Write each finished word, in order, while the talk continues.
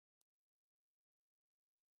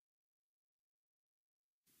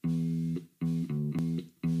What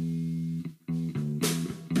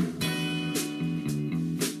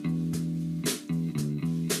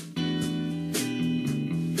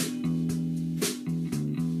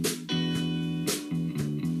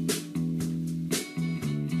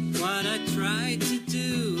I try to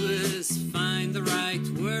do is find the right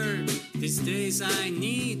word. These days I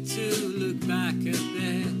need to look back a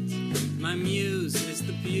bit. My muse is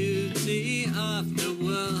the beauty of the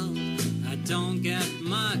world. I don't get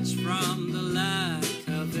much from the lack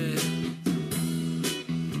of it.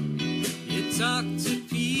 You talk to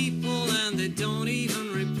people and they don't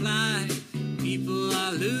even reply. People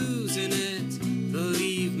are losing it,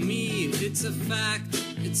 believe me, it's a fact.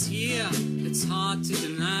 It's here, it's hard to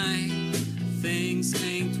deny. Things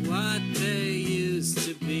ain't what they used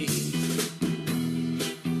to be.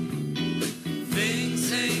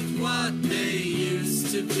 Things ain't what they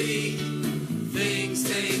used to be. Things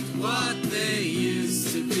ain't what they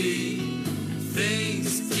used to be.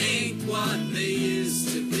 Things ain't what they used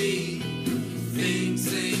to be.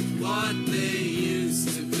 Things ain't what they used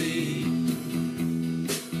to be.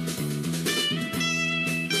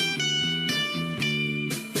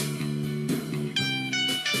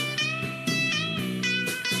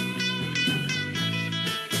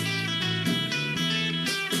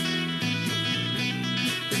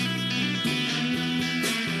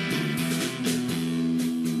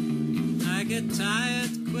 I get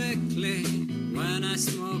tired quickly when I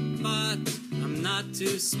smoke, but I'm not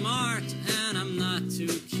too smart and I'm not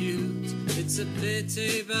too cute. It's a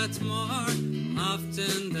pity, but more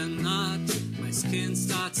often than not, my skin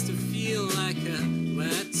starts to feel like a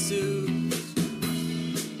wetsuit.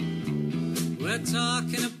 We're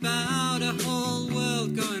talking about a whole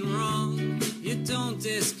world going wrong. You don't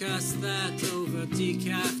discuss that over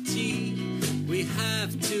decaf tea. We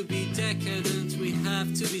have to be decadent, we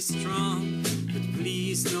have to be strong. But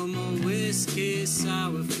please, no more whiskey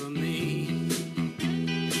sour for me.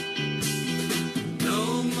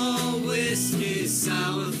 No more whiskey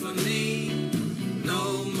sour for me.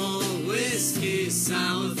 No more whiskey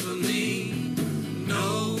sour for me.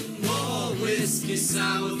 No more whiskey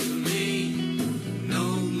sour for me.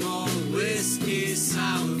 No more whiskey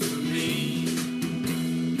sour for me.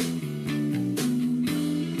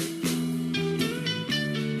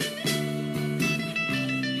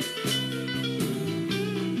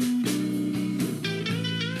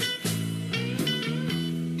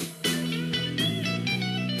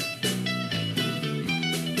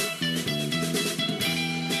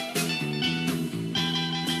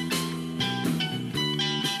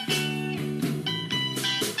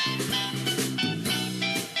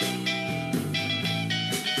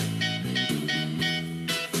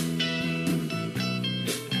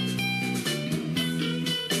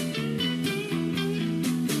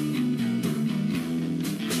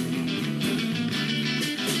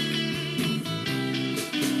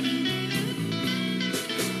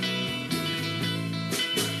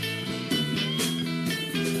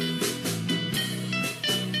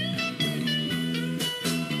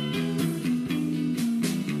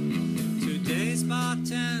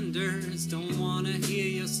 Bartenders don't wanna hear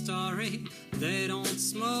your story. They don't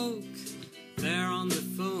smoke, they're on the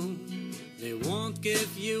phone. They won't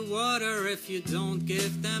give you water if you don't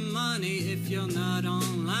give them money. If you're not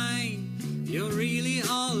online, you're really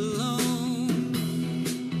all alone.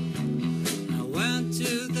 I went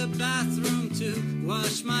to the bathroom to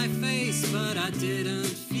wash my face, but I didn't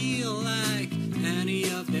feel like any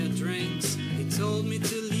of their drinks. He told me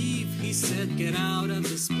to leave, he said get out of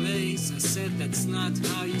this place. I said that's not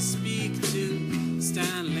how you speak to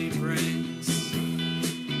Stanley Brinks.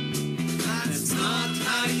 That's not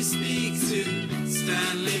how you speak to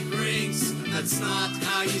Stanley Brinks. That's not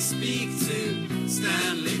how you speak to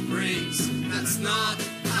Stanley Brinks. That's not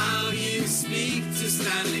how you speak to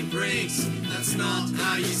Stanley Brinks. That's not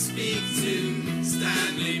how you speak to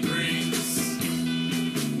Stanley Brinks.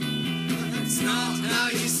 That's not how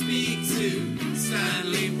you speak to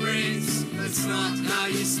Stanley Brinks. That's not how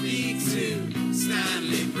you speak to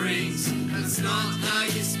Stanley Brinks. That's not how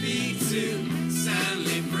you speak to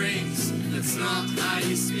Stanley Brinks. That's not how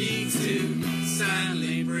you speak to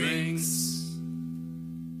Stanley Brinks.